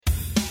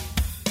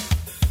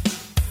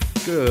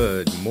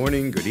Good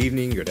morning, good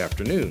evening, good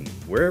afternoon.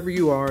 Wherever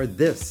you are,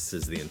 this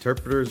is the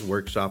Interpreters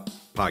Workshop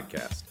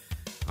podcast.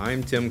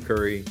 I'm Tim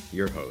Curry,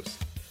 your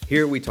host.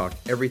 Here we talk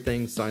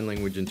everything sign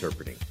language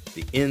interpreting.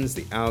 The ins,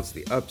 the outs,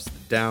 the ups, the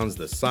downs,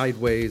 the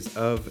sideways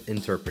of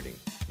interpreting.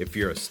 If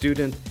you're a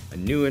student, a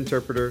new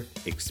interpreter,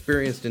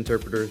 experienced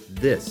interpreter,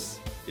 this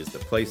is the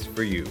place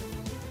for you.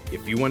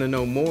 If you want to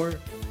know more,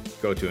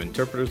 go to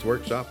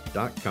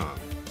InterpretersWorkshop.com.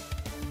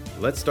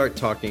 Let's start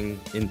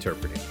talking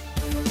interpreting.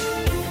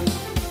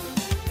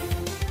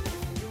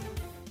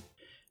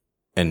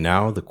 And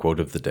now the quote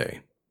of the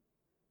day.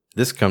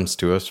 This comes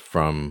to us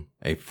from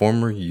a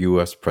former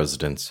U.S.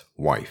 president's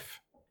wife,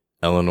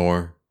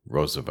 Eleanor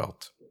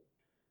Roosevelt.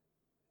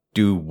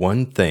 Do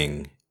one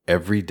thing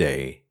every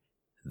day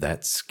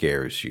that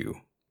scares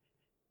you.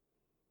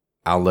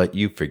 I'll let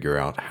you figure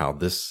out how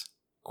this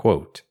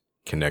quote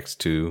connects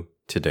to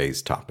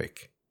today's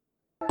topic.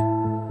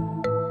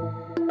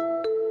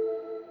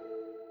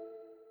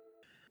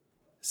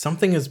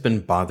 Something has been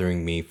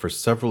bothering me for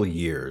several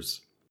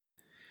years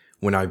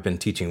when I've been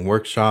teaching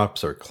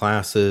workshops or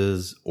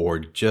classes or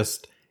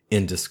just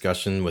in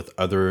discussion with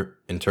other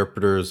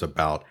interpreters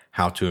about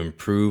how to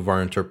improve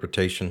our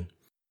interpretation.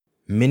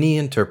 Many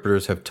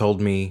interpreters have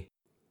told me,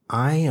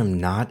 I am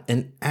not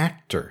an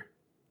actor.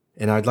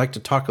 And I'd like to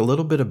talk a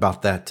little bit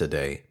about that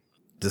today,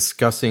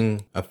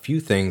 discussing a few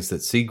things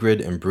that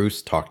Sigrid and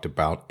Bruce talked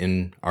about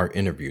in our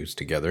interviews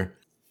together.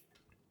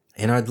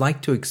 And I'd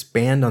like to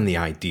expand on the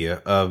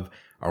idea of,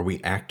 are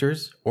we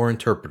actors or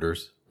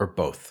interpreters or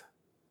both?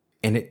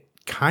 And it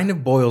kind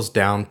of boils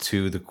down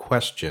to the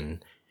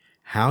question,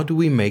 how do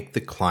we make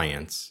the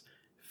clients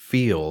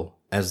feel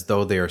as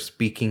though they are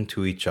speaking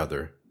to each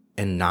other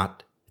and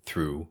not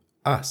through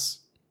us?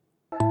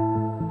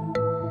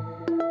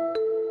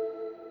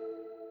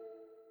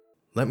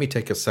 Let me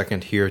take a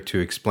second here to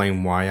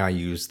explain why I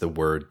use the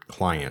word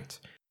client.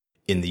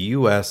 In the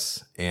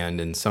US and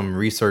in some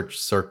research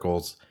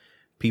circles,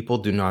 people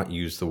do not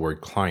use the word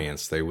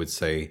clients. They would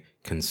say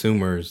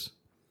consumers,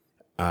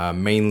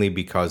 mainly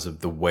because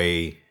of the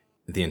way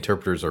the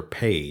interpreters are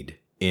paid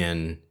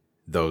in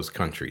those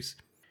countries.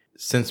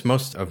 Since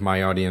most of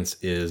my audience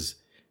is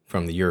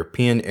from the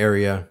European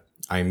area,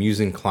 I'm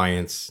using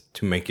clients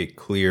to make it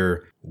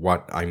clear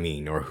what I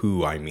mean or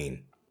who I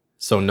mean.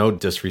 So no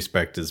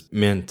disrespect is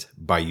meant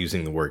by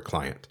using the word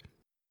client.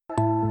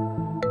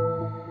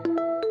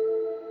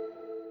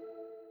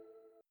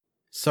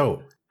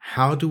 So,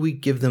 how do we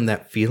give them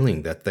that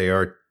feeling that they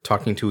are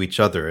talking to each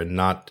other and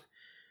not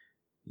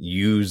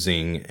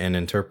using an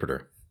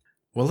interpreter?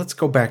 Well, let's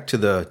go back to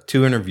the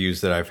two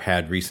interviews that I've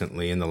had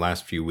recently in the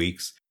last few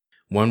weeks,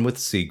 one with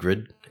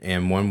Sigrid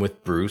and one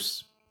with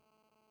Bruce.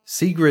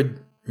 Sigrid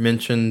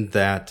mentioned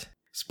that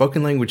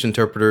spoken language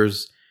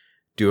interpreters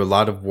do a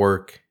lot of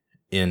work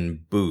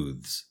in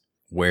booths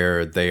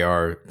where they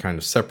are kind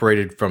of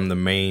separated from the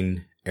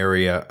main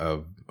area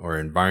of or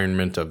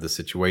environment of the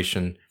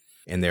situation,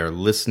 and they are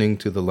listening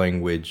to the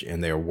language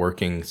and they are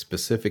working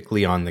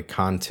specifically on the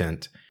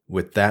content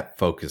with that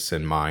focus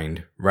in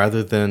mind,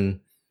 rather than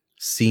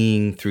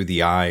seeing through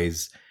the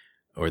eyes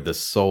or the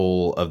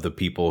soul of the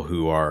people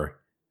who are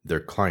their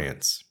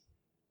clients.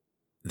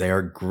 They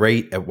are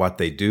great at what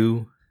they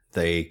do.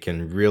 They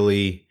can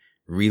really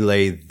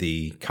relay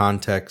the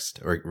context,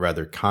 or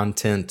rather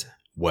content,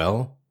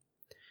 well,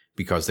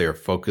 because they are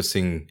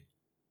focusing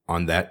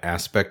on that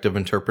aspect of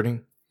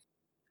interpreting.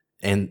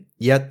 And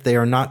yet they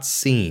are not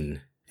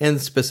seen. And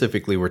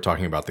specifically, we're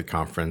talking about the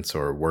conference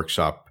or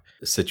workshop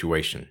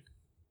situation.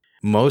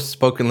 Most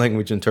spoken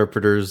language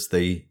interpreters,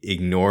 they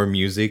ignore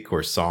music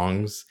or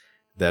songs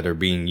that are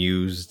being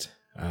used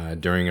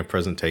during a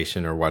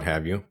presentation or what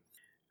have you.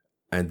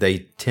 And they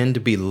tend to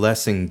be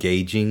less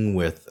engaging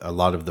with a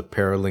lot of the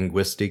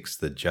paralinguistics,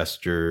 the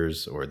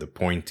gestures or the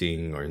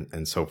pointing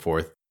and so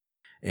forth,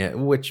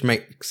 which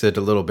makes it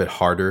a little bit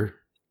harder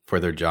for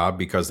their job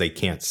because they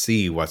can't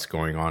see what's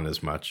going on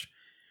as much.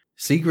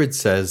 Sigrid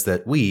says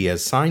that we,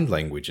 as sign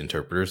language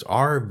interpreters,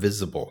 are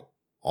visible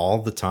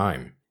all the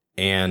time,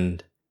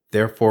 and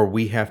therefore,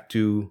 we have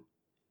to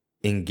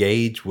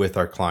engage with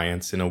our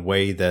clients in a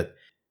way that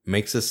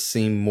makes us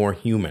seem more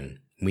human.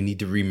 We need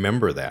to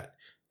remember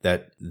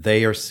that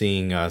they are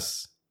seeing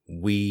us.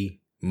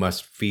 We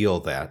must feel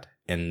that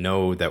and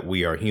know that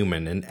we are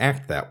human and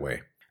act that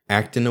way.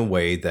 Act in a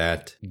way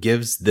that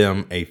gives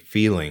them a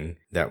feeling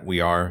that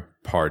we are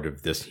part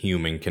of this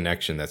human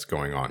connection that's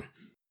going on.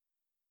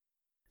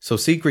 So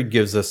Sigrid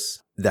gives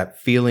us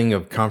that feeling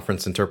of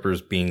conference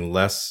interpreters being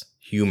less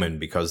human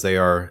because they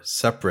are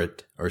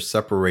separate or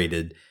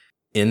separated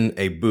in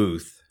a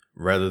booth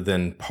rather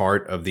than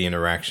part of the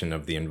interaction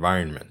of the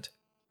environment.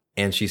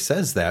 And she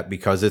says that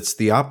because it's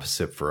the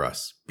opposite for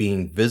us,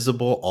 being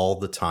visible all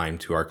the time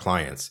to our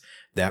clients.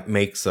 That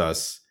makes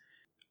us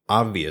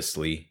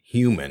obviously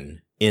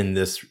human in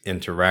this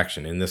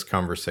interaction, in this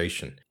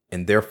conversation.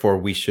 And therefore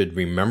we should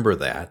remember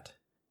that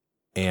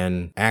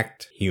and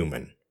act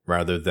human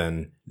rather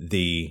than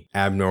the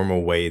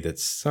abnormal way that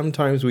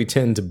sometimes we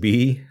tend to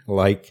be,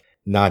 like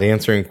not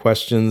answering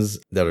questions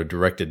that are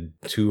directed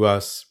to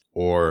us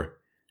or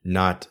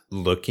not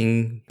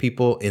looking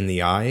people in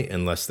the eye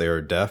unless they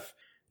are deaf,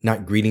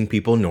 not greeting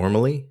people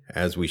normally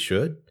as we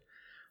should.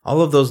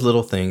 All of those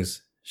little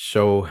things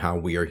show how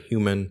we are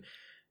human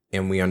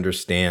and we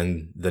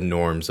understand the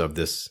norms of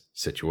this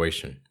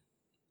situation.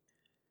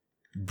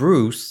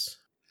 Bruce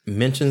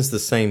mentions the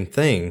same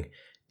thing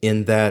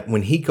in that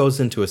when he goes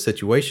into a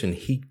situation,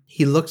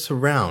 he looks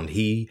around,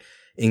 he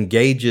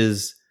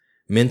engages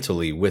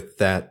mentally with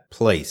that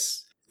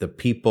place, the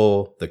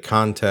people, the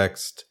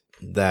context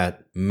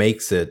that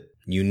makes it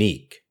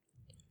unique.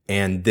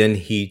 And then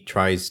he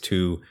tries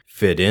to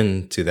fit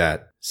into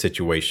that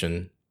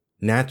situation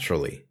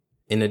naturally.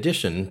 In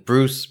addition,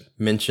 Bruce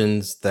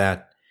mentions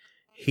that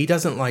he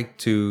doesn't like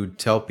to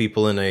tell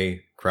people in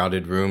a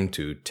crowded room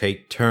to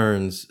take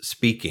turns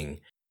speaking.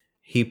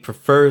 He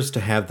prefers to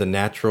have the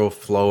natural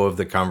flow of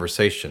the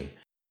conversation,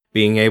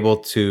 being able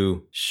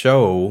to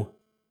show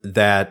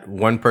that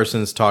one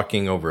person's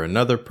talking over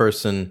another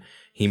person.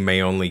 He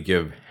may only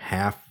give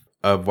half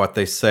of what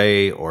they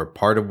say or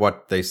part of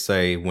what they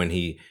say when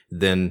he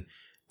then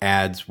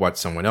adds what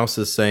someone else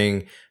is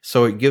saying.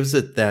 So it gives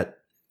it that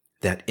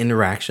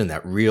interaction,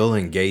 that real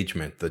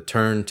engagement, the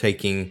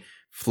turn-taking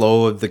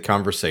flow of the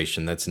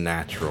conversation that's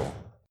natural.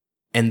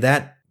 And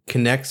that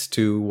connects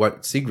to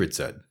what Sigrid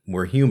said.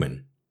 We're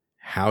human.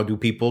 How do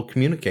people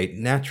communicate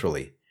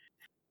naturally?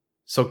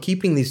 So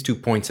keeping these 2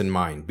 points in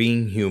mind,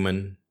 being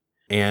human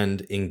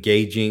and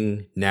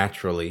engaging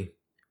naturally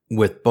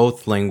with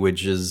both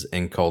languages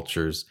and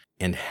cultures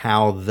and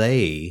how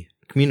they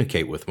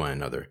communicate with one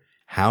another.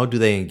 How do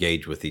they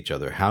engage with each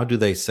other? How do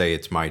they say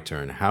it's my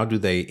turn? How do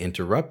they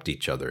interrupt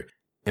each other?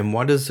 And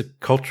what is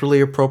culturally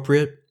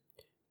appropriate,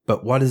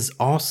 but what is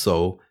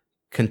also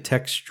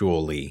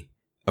contextually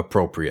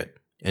appropriate?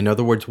 In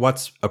other words,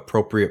 what's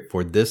appropriate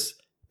for this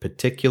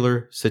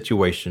particular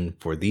situation,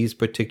 for these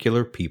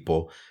particular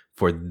people,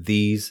 for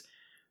these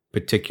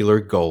particular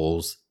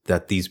goals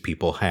that these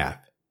people have.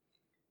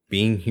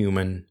 Being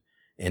human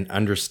and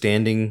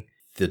understanding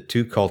the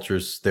 2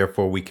 cultures,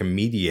 therefore we can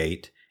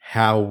mediate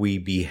how we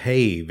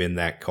behave in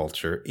that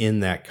culture,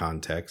 in that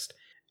context,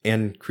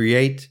 and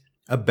create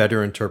a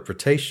better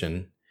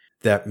interpretation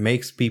that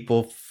makes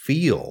people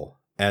feel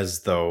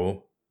as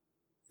though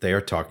they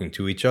are talking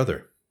to each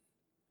other.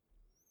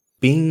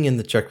 Being in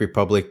the Czech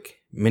Republic,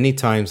 many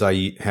times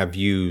I have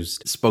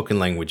used spoken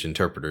language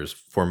interpreters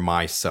for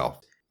myself.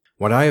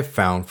 What I have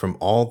found from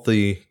all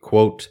the,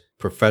 quote,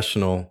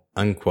 professional,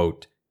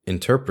 unquote,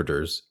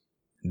 interpreters,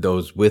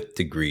 those with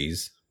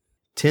degrees,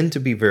 tend to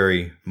be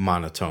very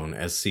monotone,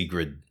 as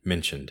Sigrid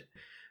mentioned.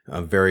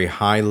 A very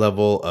high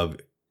level of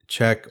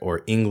Czech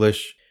or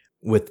English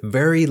with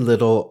very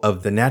little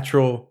of the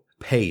natural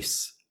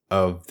pace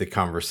of the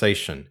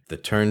conversation, the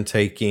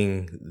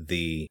turn-taking,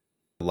 the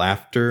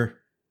laughter,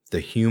 the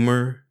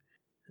humor,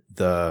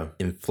 the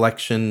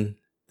inflection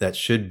that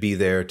should be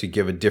there to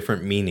give a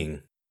different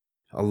meaning.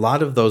 A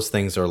lot of those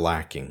things are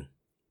lacking.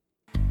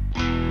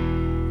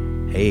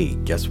 Hey,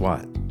 guess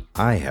what?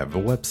 I have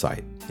a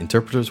website,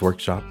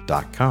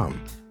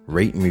 InterpretersWorkshop.com.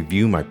 Rate and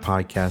review my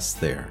podcasts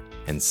there,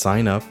 and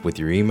sign up with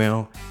your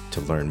email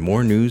to learn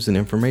more news and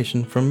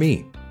information from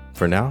me.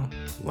 For now,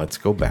 let's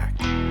go back.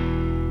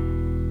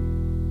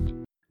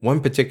 One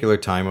particular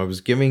time I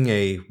was giving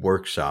a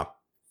workshop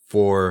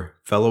for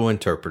fellow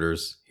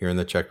interpreters here in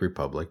the Czech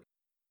Republic,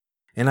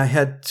 and I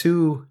had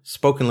 2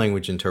 spoken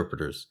language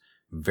interpreters,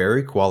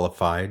 very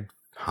qualified,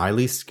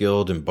 highly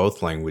skilled in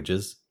both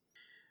languages.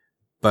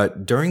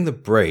 But during the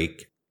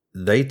break,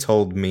 they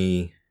told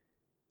me,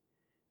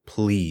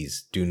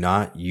 please do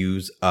not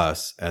use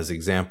us as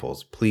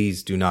examples.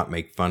 Please do not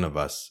make fun of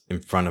us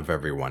in front of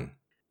everyone.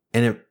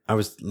 And I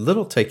was a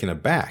little taken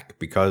aback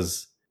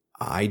because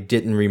I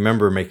didn't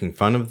remember making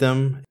fun of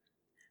them.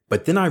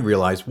 But then I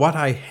realized what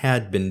I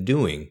had been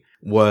doing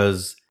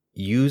was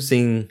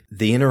using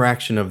the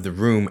interaction of the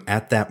room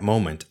at that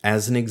moment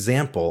as an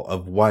example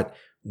of what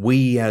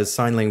we as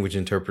sign language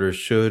interpreters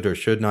should or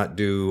should not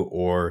do,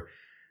 or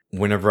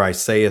whenever I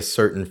say a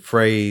certain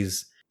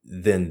phrase,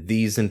 then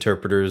these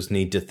interpreters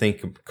need to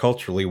think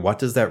culturally, what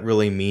does that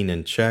really mean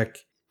in Czech?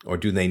 Or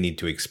do they need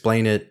to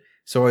explain it?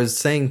 So I was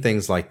saying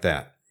things like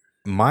that.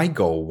 My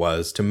goal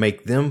was to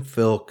make them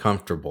feel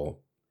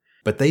comfortable,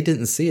 but they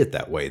didn't see it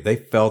that way. They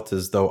felt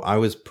as though I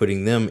was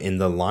putting them in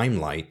the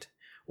limelight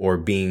or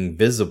being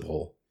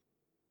visible.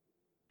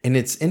 And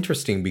it's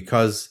interesting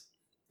because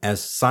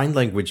as sign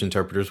language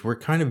interpreters, we're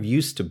kind of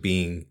used to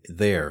being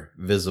there,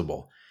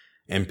 visible,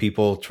 and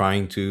people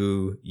trying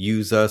to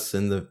use us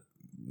in the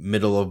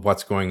middle of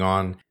what's going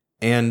on.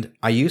 And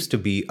I used to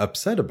be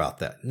upset about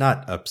that.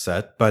 Not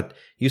upset, but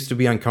used to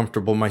be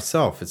uncomfortable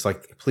myself. It's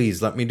like,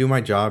 please let me do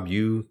my job.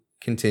 You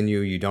continue.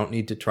 You don't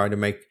need to try to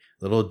make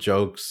little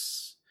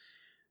jokes.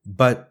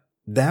 But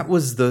that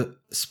was the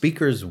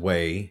speaker's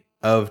way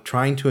of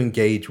trying to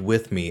engage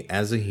with me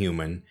as a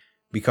human,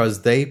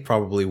 because they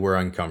probably were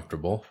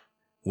uncomfortable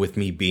with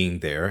me being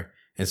there.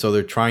 And so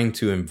they're trying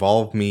to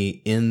involve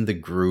me in the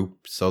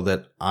group so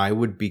that I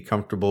would be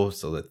comfortable,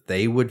 so that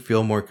they would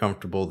feel more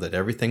comfortable, that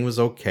everything was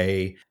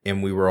okay,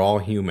 and we were all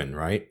human,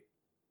 right?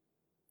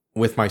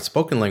 with my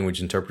spoken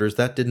language interpreters,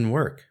 that didn't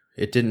work.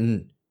 It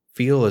didn't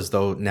feel as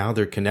though now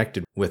they're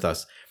connected with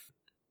us.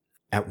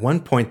 At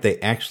one point, they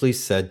actually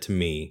said to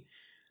me,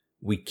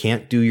 "We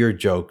can't do your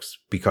jokes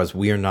because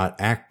we are not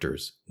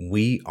actors.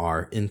 We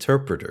are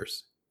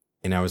interpreters."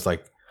 And I was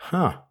like,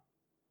 huh,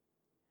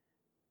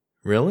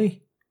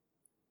 really?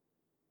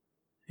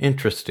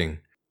 Interesting.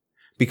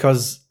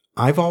 Because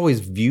I've always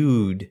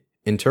viewed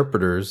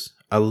interpreters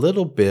a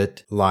little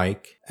bit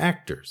like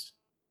actors.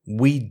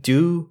 We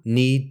do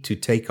need to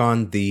take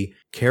on the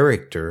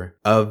character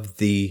of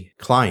the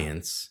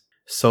clients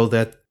so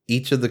that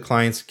each of the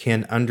clients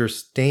can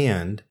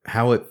understand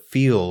how it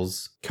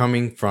feels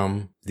coming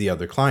from the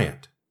other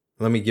client.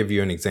 Let me give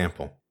you an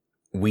example.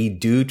 We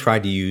do try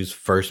to use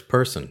first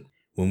person.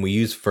 When we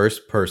use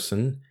first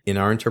person in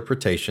our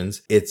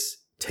interpretations, it's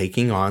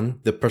taking on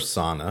the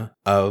persona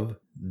of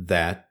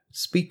that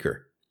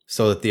speaker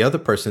so that the other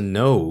person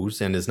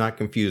knows and is not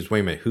confused. Wait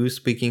a minute, who's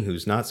speaking,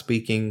 who's not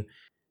speaking?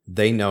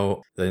 They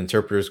know the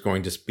interpreter is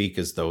going to speak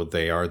as though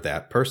they are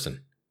that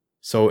person.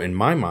 So in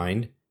my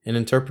mind, an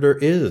interpreter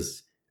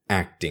is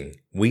acting.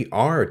 We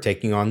are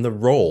taking on the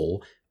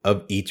role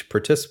of each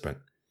participant.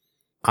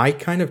 I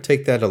kind of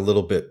take that a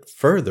little bit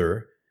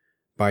further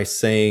by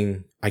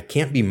saying I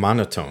can't be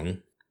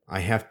monotone. I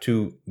have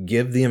to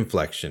give the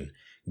inflection,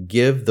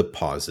 give the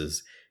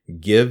pauses,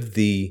 give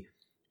the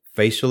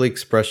facial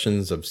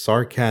expressions of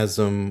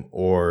sarcasm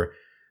or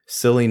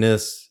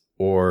silliness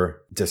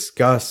or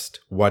disgust,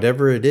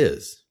 whatever it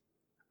is.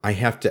 I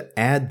have to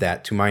add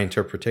that to my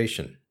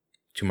interpretation,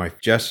 to my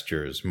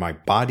gestures, my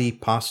body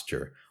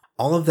posture.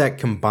 All of that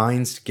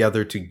combines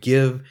together to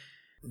give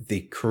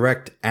the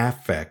correct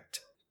affect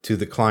to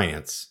the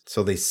clients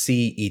so they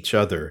see each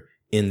other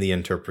in the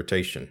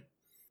interpretation.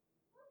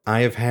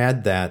 I have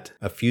had that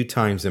a few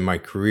times in my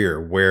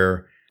career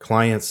where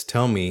clients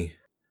tell me,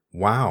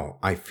 wow,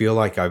 I feel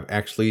like I've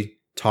actually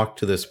talked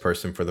to this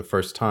person for the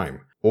first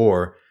time,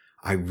 or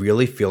I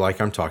really feel like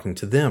I'm talking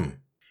to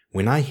them.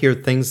 When I hear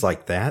things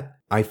like that,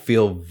 I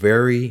feel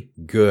very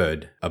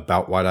good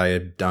about what I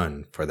have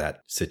done for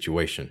that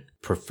situation.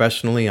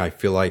 Professionally, I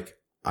feel like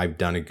I've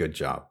done a good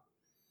job.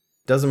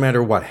 Doesn't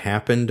matter what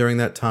happened during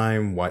that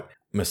time, what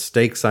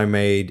mistakes I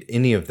made,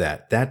 any of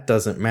that. That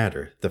doesn't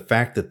matter. The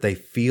fact that they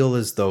feel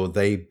as though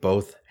they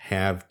both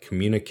have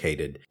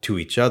communicated to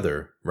each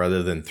other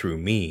rather than through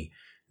me,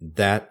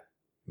 that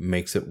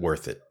makes it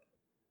worth it.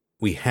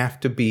 We have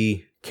to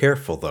be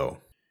careful though.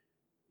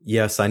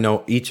 Yes, I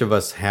know each of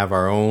us have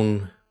our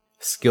own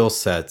skill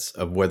sets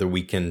of whether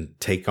we can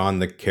take on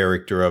the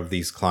character of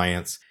these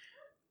clients.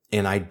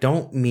 And I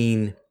don't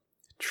mean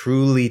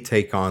truly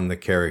take on the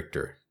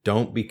character.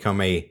 Don't become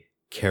a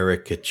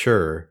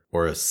caricature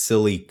or a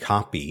silly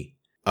copy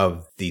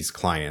of these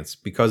clients,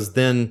 because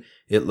then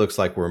it looks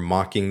like we're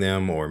mocking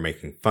them or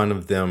making fun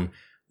of them.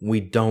 We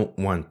don't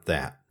want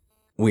that.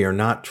 We are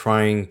not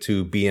trying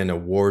to be an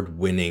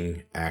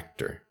award-winning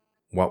actor.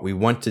 What we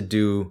want to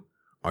do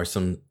are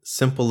some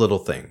simple little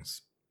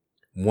things.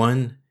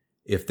 One,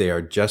 if they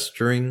are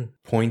gesturing,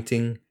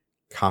 pointing,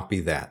 copy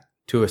that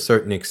to a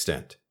certain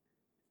extent.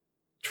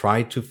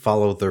 Try to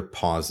follow their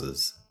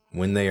pauses.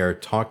 When they are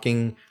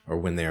talking or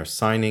when they are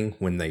signing,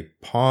 when they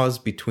pause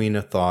between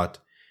a thought,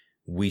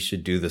 we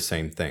should do the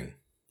same thing.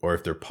 Or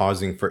if they're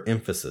pausing for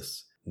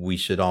emphasis, we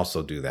should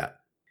also do that.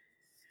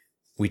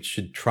 We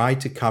should try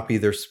to copy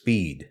their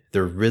speed,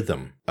 their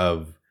rhythm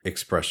of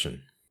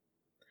expression,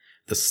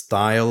 the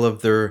style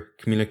of their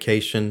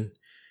communication,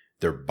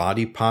 their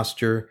body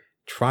posture.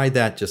 Try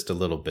that just a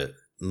little bit.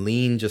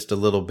 Lean just a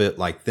little bit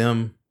like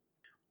them,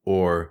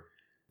 or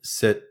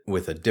sit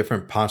with a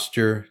different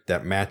posture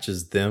that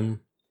matches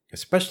them,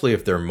 especially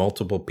if there are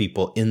multiple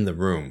people in the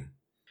room.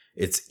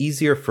 It's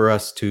easier for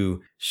us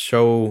to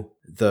show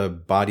the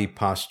body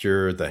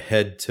posture, the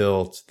head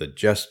tilt, the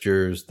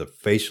gestures, the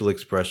facial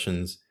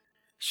expressions.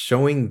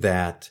 Showing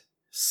that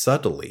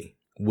subtly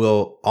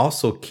will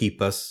also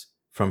keep us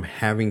from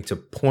having to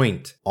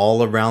point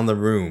all around the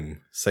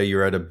room. Say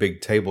you're at a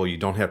big table, you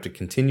don't have to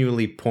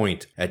continually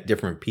point at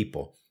different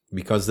people,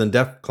 because the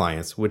deaf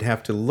clients would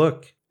have to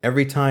look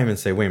every time and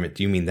say, wait a minute,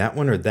 do you mean that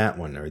one or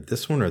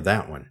this one or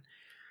that one?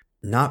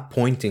 Not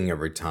pointing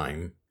every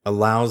time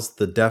allows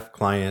the deaf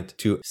client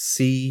to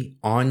see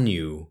on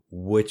you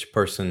which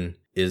person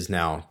is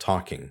now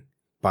talking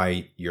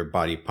by your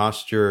body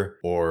posture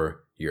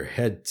or your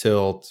head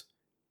tilt,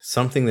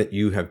 something that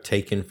you have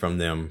taken from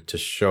them to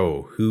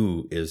show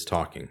who is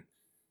talking.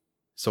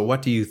 So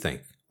what do you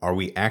think? Are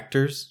we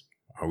actors?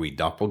 Are we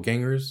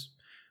doppelgangers?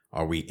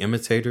 Are we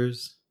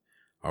imitators?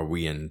 Are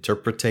we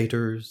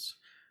interpretators?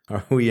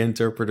 Are we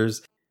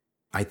interpreters?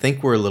 I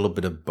think we're a little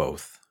bit of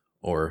both,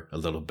 or a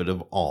little bit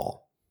of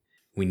all.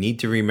 We need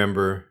to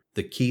remember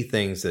the key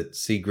things that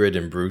Sigrid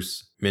and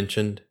Bruce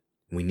mentioned.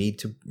 We need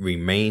to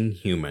remain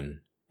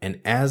human. And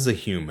as a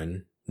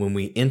human, when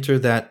we enter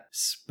that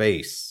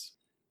space,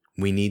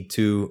 we need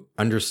to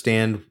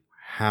understand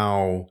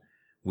how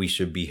we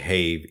should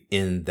behave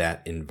in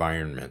that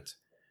environment,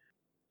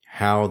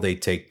 how they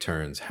take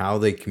turns, how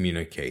they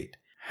communicate,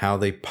 how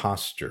they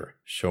posture,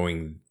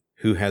 showing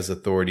who has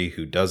authority,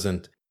 who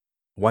doesn't.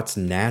 what's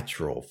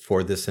natural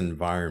for this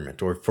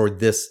environment or for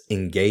this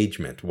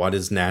engagement. What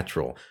is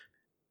natural?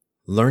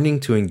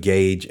 Learning to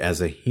engage as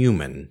a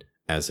human,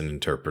 as an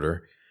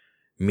interpreter,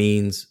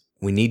 means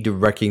we need to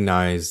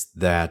recognize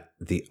that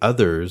the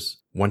others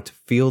want to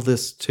feel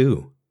this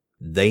too.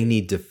 They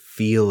need to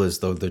feel as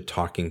though they're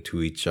talking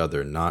to each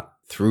other, not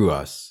through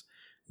us.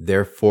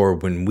 Therefore,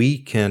 when we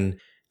can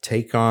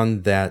take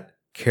on that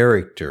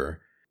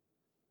character,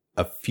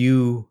 a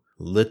few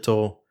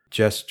little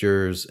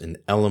gestures and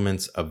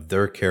elements of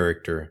their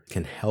character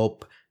can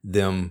help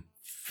them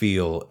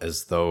feel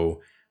as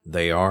though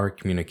they are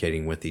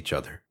communicating with each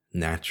other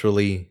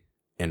naturally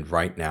and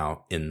right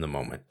now in the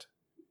moment.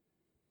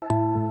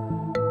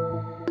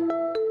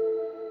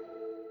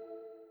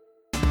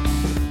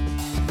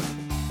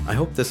 I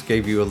hope this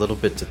gave you a little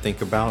bit to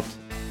think about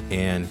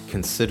and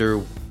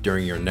consider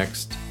during your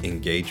next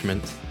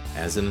engagement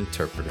as an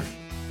interpreter.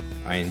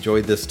 I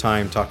enjoyed this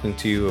time talking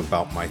to you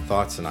about my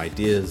thoughts and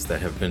ideas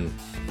that have been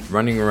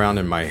running around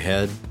in my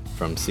head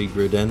from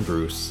Sigrid and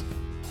Bruce.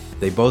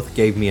 They both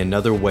gave me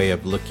another way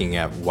of looking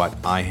at what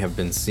I have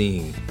been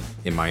seeing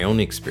in my own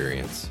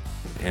experience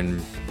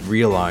and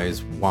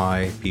realize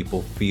why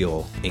people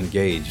feel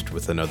engaged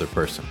with another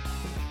person.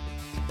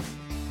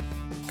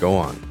 Go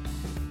on,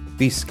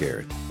 be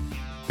scared,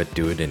 but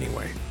do it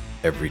anyway,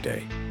 every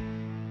day.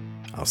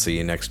 I'll see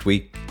you next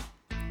week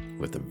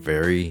with a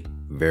very,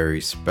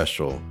 very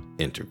special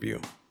interview.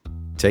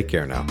 Take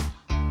care now.